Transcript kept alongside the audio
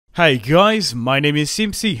Hey guys, my name is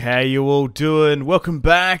Simpzy. How you all doing? Welcome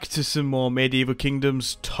back to some more Medieval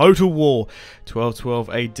Kingdoms Total War 1212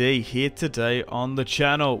 AD here today on the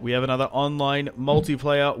channel. We have another online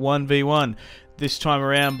multiplayer 1v1. This time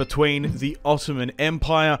around between the Ottoman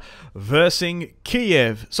Empire versus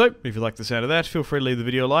Kiev. So, if you like the sound of that, feel free to leave the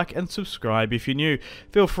video a like and subscribe if you're new.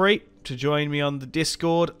 Feel free to join me on the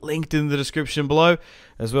Discord, linked in the description below.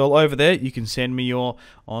 As well, over there, you can send me your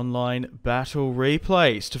online battle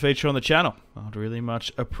replays to feature on the channel. I'd really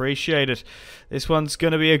much appreciate it. This one's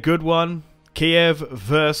going to be a good one. Kiev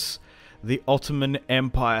versus the Ottoman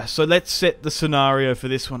Empire. So let's set the scenario for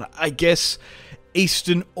this one. I guess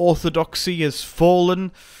Eastern Orthodoxy has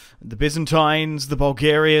fallen. The Byzantines, the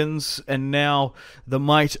Bulgarians, and now the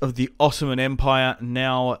might of the Ottoman Empire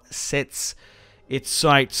now sets its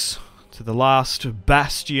sights to the last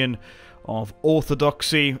bastion of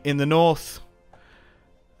orthodoxy in the north.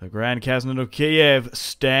 The Grand Kazan of Kiev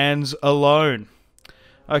stands alone.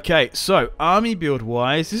 Okay, so army build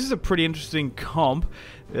wise, this is a pretty interesting comp.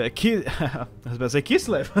 I was about to say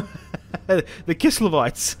Kislev. The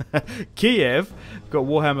Kislevites. Kiev, got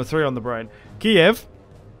Warhammer 3 on the brain. Kiev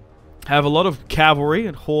have a lot of cavalry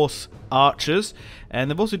and horse archers, and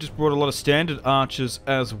they've also just brought a lot of standard archers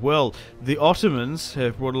as well. The Ottomans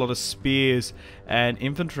have brought a lot of spears and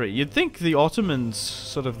infantry. You'd think the Ottomans,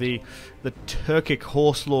 sort of the Turkic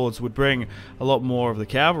horse lords, would bring a lot more of the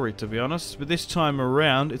cavalry, to be honest, but this time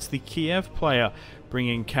around it's the Kiev player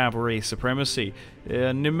bringing cavalry supremacy.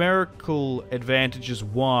 Numerical advantages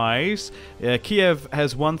wise, Kiev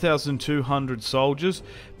has 1,200 soldiers,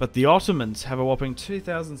 but the Ottomans have a whopping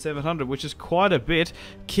 2,700, which is quite a bit.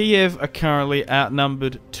 Kiev are currently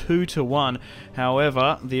outnumbered 2 to 1.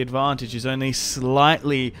 However, the advantage is only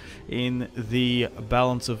slightly in the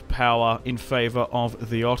balance of power in favour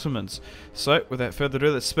of the Ottomans. So, without further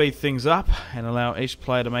ado, let's speed things up and allow each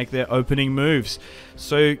player to make their opening moves.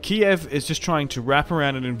 So, Kiev is just trying to wrap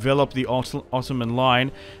around and envelop the Ottoman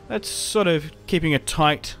line. That's sort of keeping a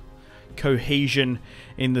tight cohesion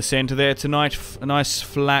in the centre there. It's a nice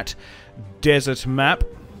flat desert map.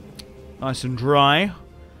 Nice and dry.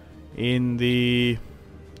 In the...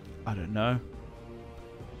 I don't know.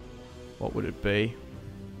 What would it be?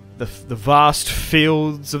 The vast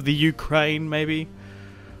fields of the Ukraine, maybe?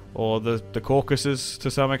 Or the Caucasus,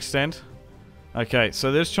 to some extent. Okay,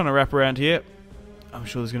 so they're just trying to wrap around here. I'm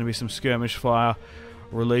sure there's going to be some skirmish fire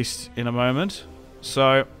released in a moment.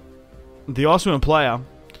 So, the Ottoman player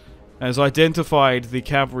has identified the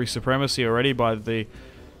cavalry supremacy already by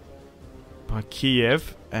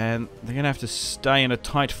Kiev, and they're going to have to stay in a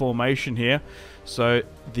tight formation here. So,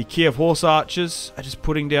 the Kiev horse archers are just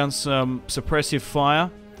putting down some suppressive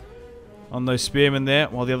fire on those spearmen there,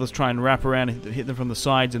 while the others try and wrap around and hit them from the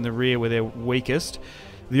sides and the rear where they're weakest.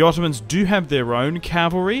 The Ottomans do have their own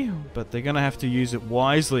cavalry, but they're going to have to use it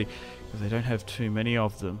wisely, because they don't have too many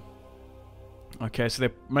of them. Okay, so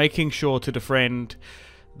they're making sure to defend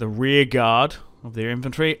the rear guard of their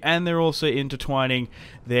infantry, and they're also intertwining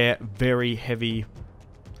their very heavy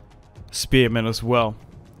spearmen as well.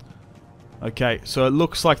 Okay, so it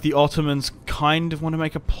looks like the Ottomans kind of want to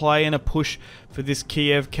make a play and a push for this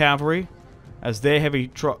Kiev cavalry, as their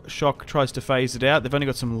heavy shock tries to phase it out. They've only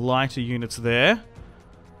got some lighter units there.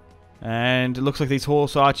 And it looks like these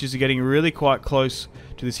horse archers are getting really quite close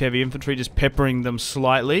to this heavy infantry, just peppering them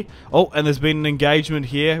slightly. Oh, and there's been an engagement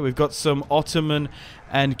here. We've got some Ottoman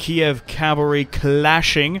and Kiev cavalry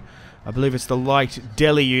clashing. I believe it's the light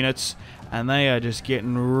Delhi units, and they are just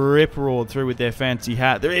getting rip-roared through with their fancy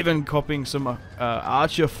hat. They're even copying some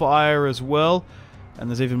archer fire as well, and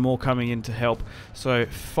there's even more coming in to help. So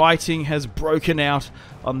fighting has broken out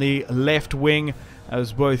on the left wing,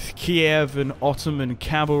 as both Kiev and Ottoman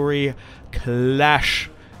cavalry clash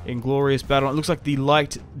in glorious battle. It looks like the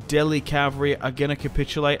light Delhi cavalry are going to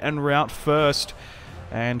capitulate and rout first,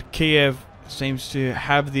 and Kiev seems to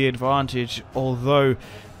have the advantage, although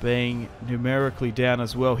being numerically down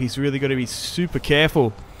as well. He's really got to be super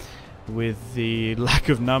careful with the lack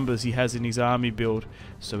of numbers he has in his army build.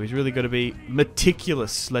 So he's really got to be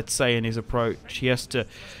meticulous, let's say, in his approach. He has to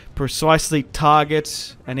precisely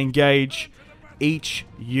target and engage each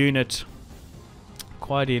unit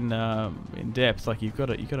quite in depth. Like you've got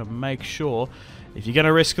to make sure, if you're going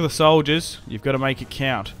to risk the soldiers, you've got to make it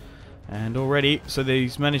count. And already, so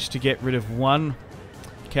he's managed to get rid of one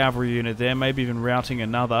cavalry unit there, maybe even routing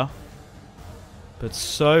another. But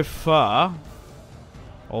so far,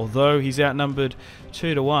 although he's outnumbered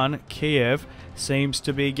 2 to 1, Kiev seems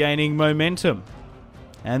to be gaining momentum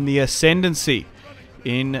and the ascendancy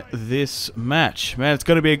in this match. Man, it's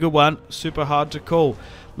going to be a good one. Super hard to call.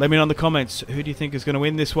 Let me know in the comments, who do you think is going to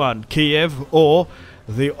win this one? Kiev or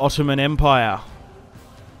the Ottoman Empire.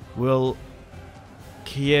 Will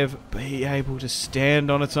Kiev be able to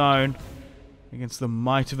stand on its own against the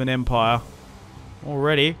might of an empire?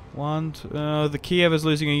 Already, the Kiev is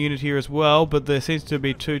losing a unit here as well, but there seems to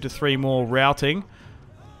be 2 to 3 more routing.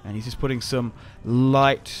 And he's just putting some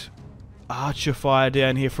light archer fire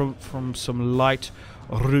down here from some light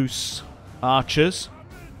Rus archers.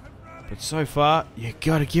 But so far, you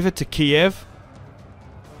gotta give it to Kiev.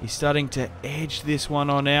 He's starting to edge this one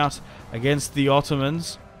on out against the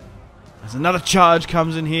Ottomans. As another charge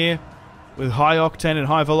comes in here with high octane and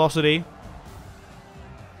high velocity.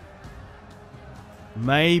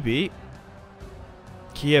 Maybe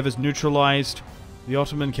Kiev has neutralized the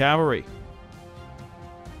Ottoman cavalry.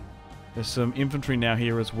 There's some infantry now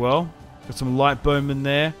here as well. Got some light bowmen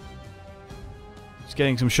there. Just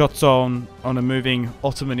getting some shots on a moving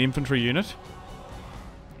Ottoman infantry unit.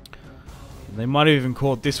 They might have even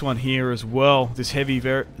caught this one here as well. This heavy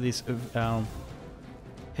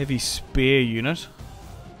spear unit.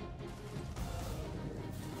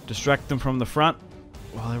 Distract them from the front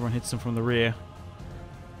while everyone hits them from the rear.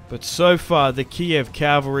 But so far, the Kiev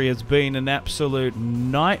cavalry has been an absolute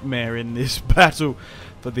nightmare in this battle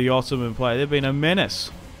for the Ottoman player. They've been a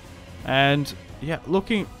menace. And yeah,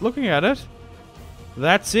 looking at it,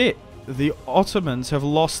 that's it. The Ottomans have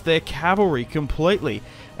lost their cavalry completely.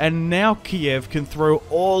 And now Kiev can throw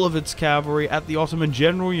all of its cavalry at the Ottoman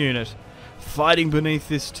general unit. Fighting beneath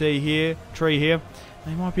this tree here.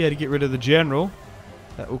 They might be able to get rid of the general.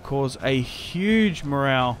 That will cause a huge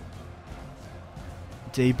morale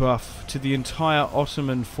debuff to the entire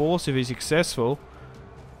Ottoman force if he's successful.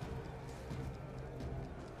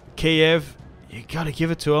 Kiev, you gotta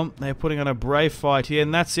give it to them. They're putting on a brave fight here,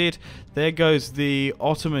 and that's it. There goes the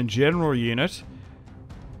Ottoman general unit.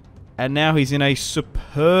 And now he's in a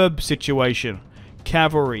superb situation.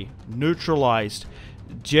 Cavalry neutralized.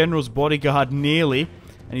 General's bodyguard nearly.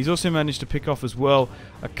 And he's also managed to pick off as well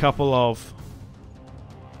a couple of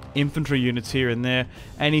infantry units here and there,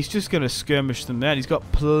 and he's just going to skirmish them out. He's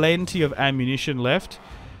got plenty of ammunition left,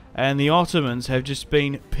 and the Ottomans have just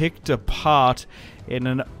been picked apart in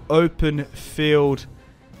an open field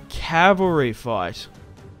cavalry fight.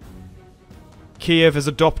 Kiev has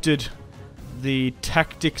adopted the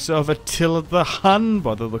tactics of Attila the Hun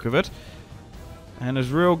by the look of it, and has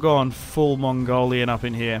real gone full Mongolian up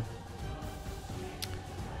in here.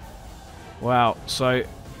 Wow, so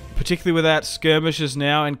particularly without skirmishers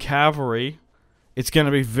now and cavalry, it's going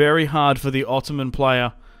to be very hard for the Ottoman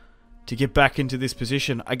player to get back into this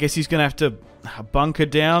position. I guess he's going to have to bunker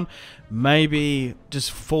down, maybe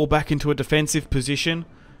just fall back into a defensive position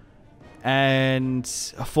and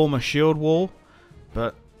form a shield wall.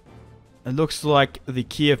 But it looks like the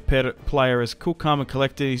Kiev player is cool, calm and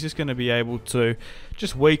collected. He's just going to be able to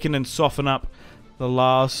just weaken and soften up the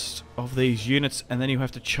last of these units, and then you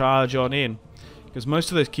have to charge on in. Because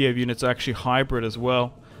most of those Kiev units are actually hybrid as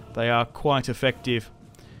well. They are quite effective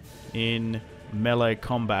in melee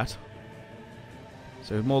combat.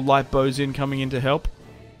 So more light bows in coming in to help.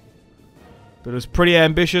 But it was pretty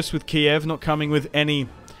ambitious with Kiev not coming with any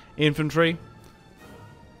infantry.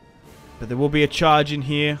 But there will be a charge in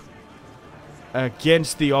here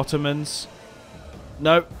against the Ottomans.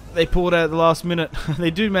 Nope, they pulled out at the last minute.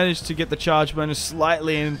 They do manage to get the charge bonus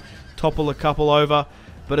slightly and topple a couple over.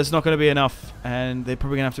 But it's not going to be enough, and they're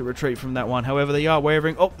probably going to have to retreat from that one. However, they are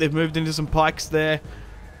wavering. Oh, they've moved into some pikes there.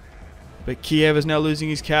 But Kiev is now losing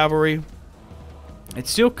his cavalry. It's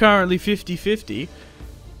still currently 50-50.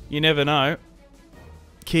 You never know.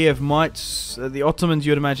 Kiev might... the Ottomans,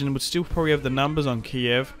 you'd imagine, would still probably have the numbers on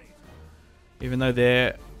Kiev. Even though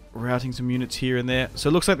they're routing some units here and there. So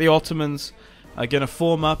it looks like the Ottomans are going to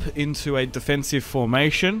form up into a defensive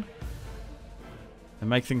formation and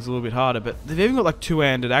make things a little bit harder. But they've even got like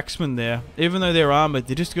two-handed axemen there. Even though they're armored,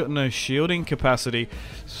 they just got no shielding capacity.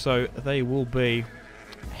 So they will be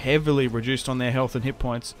heavily reduced on their health and hit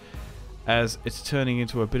points, as it's turning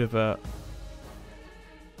into a bit of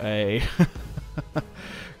a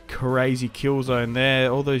crazy kill zone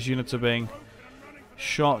there. All those units are being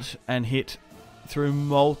shot and hit through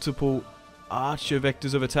multiple archer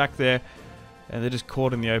vectors of attack there, and they're just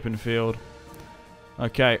caught in the open field.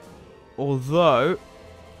 Okay, although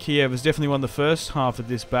Kiev has definitely won the first half of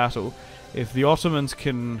this battle, if the Ottomans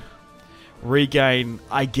can regain,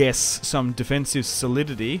 I guess, some defensive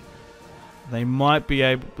solidity, they might be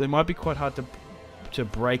quite hard to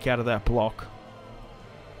break out of that block,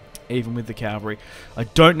 even with the cavalry. I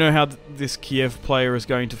don't know how this Kiev player is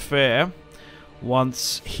going to fare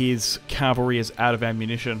once his cavalry is out of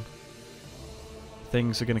ammunition.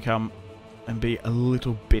 Things are going to come and be a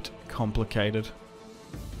little bit complicated.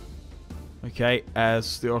 Okay,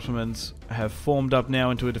 as the Ottomans have formed up now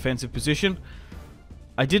into a defensive position.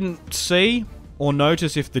 I didn't see or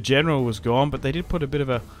notice if the general was gone, but they did put a bit of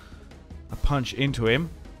a punch into him.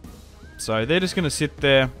 So they're just going to sit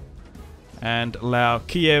there and allow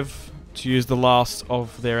Kiev to use the last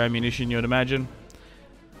of their ammunition, you'd imagine,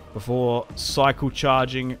 before cycle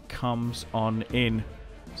charging comes on in.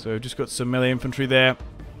 So we've just got some melee infantry there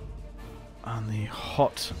on the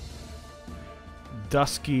hot,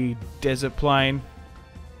 dusky desert plain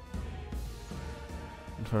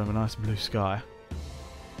in front of a nice blue sky.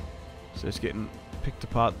 So it's getting picked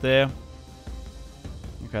apart there.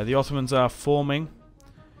 Okay, the Ottomans are forming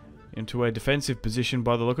into a defensive position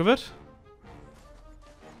by the look of it.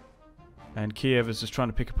 And Kiev is just trying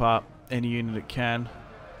to pick apart any unit it can.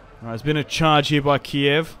 Alright, there's been a charge here by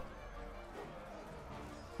Kiev.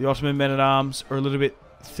 The Ottoman men-at-arms are a little bit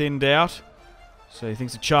thinned out. So he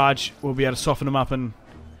thinks a charge will be able to soften them up and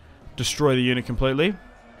destroy the unit completely.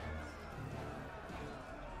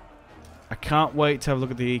 I can't wait to have a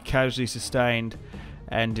look at the casualties sustained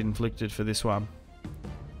and inflicted for this one.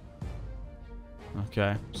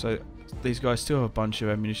 Okay, so these guys still have a bunch of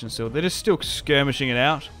ammunition still. They're just still skirmishing it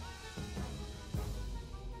out.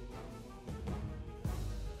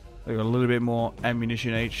 They've got a little bit more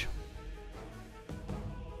ammunition each.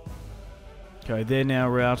 Okay, they're now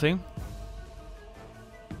routing.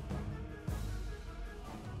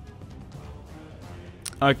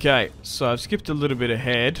 Okay, so I've skipped a little bit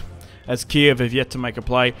ahead, as Kiev have yet to make a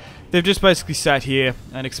play. They've just basically sat here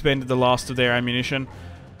and expended the last of their ammunition.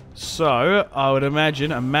 So, I would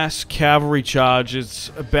imagine a mass cavalry charge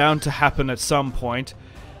is bound to happen at some point,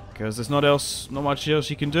 because there's not much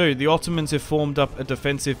else you can do. The Ottomans have formed up a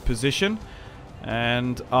defensive position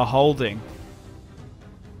and are holding.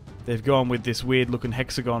 They've gone with this weird looking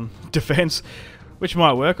hexagon defense, which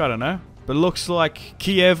might work, I don't know. But it looks like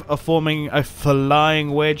Kiev are forming a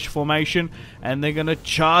flying wedge formation, and they're going to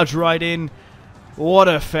charge right in. What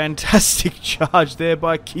a fantastic charge there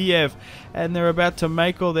by Kiev. And they're about to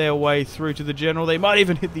make all their way through to the general. They might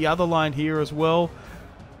even hit the other line here as well.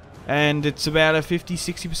 And it's about a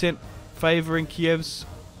 50-60% favor in Kiev's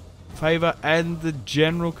favor, and the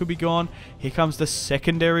general could be gone. Here comes the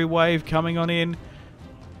secondary wave coming on in.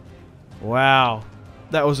 Wow.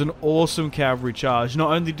 That was an awesome cavalry charge.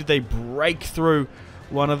 Not only did they break through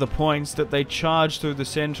one of the points, that they charged through the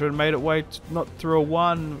center and made it way not through a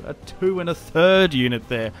 1, a 2 and a 3rd unit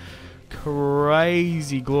there.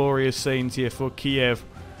 Crazy glorious scenes here for Kiev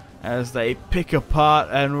as they pick apart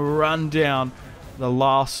and run down the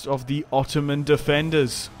last of the Ottoman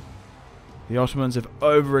defenders. The Ottomans have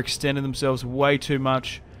overextended themselves way too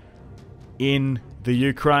much in the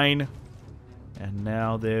Ukraine, and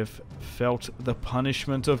now they've felt the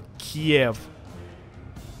punishment of Kiev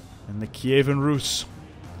and the Kievan Rus.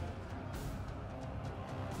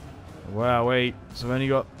 Wow, wait, so we've only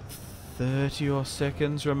got 30 or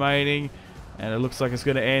seconds remaining, and it looks like it's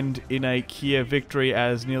going to end in a Kiev victory,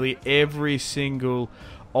 as nearly every single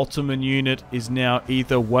Ottoman unit is now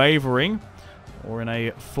either wavering or in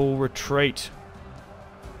a full retreat.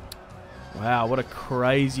 Wow, what a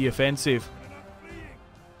crazy offensive.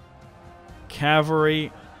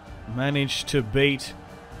 Cavalry managed to beat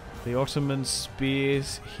the Ottoman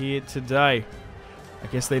spears here today. I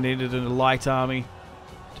guess they needed a light army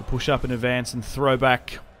to push up in advance and throw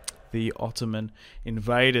back the Ottoman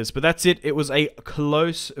invaders. But that's it. It was a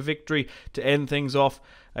close victory to end things off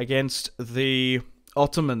against the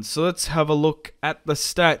Ottomans. So let's have a look at the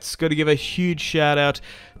stats. Got to give a huge shout out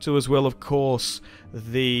to, as well, of course,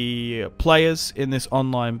 the players in this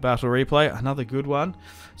online battle replay. Another good one.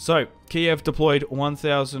 So Kiev deployed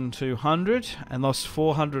 1,200 and lost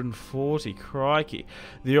 440. Crikey.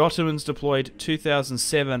 The Ottomans deployed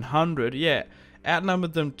 2,700. Yeah,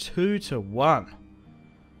 outnumbered them 2 to 1.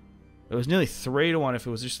 It was nearly 3 to 1 if it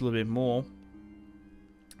was just a little bit more.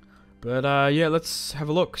 But yeah, let's have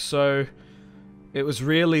a look. So it was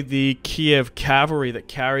really the Kiev cavalry that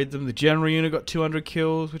carried them. The general unit got 200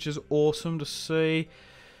 kills, which is awesome to see.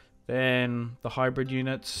 Then the hybrid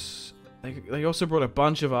units, they also brought a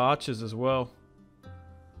bunch of archers as well.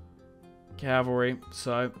 Cavalry.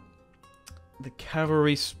 So the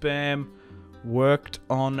cavalry spam worked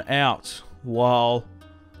on out, while,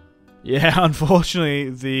 yeah, unfortunately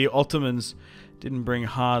the Ottomans didn't bring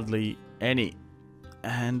hardly any,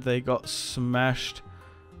 and they got smashed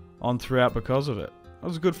on throughout because of it. It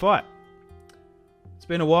was a good fight. It's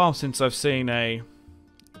been a while since I've seen a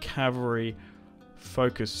cavalry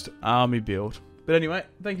focused army build. But anyway,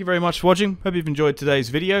 thank you very much for watching. Hope you've enjoyed today's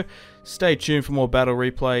video. Stay tuned for more battle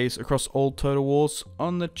replays across all Total Wars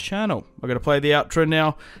on the channel. I'm going to play the outro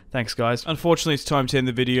now. Thanks, guys. Unfortunately, it's time to end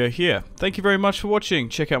the video here. Thank you very much for watching.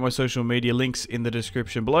 Check out my social media links in the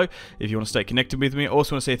description below if you want to stay connected with me. I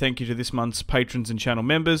also want to say thank you to this month's patrons and channel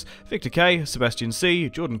members: Victor K, Sebastian C,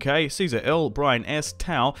 Jordan K, Caesar L, Brian S,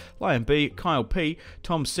 Tao, Lion B, Kyle P,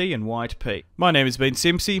 Tom C, and White P. My name has been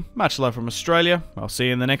Simpzy. Much love from Australia. I'll see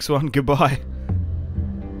you in the next one. Goodbye.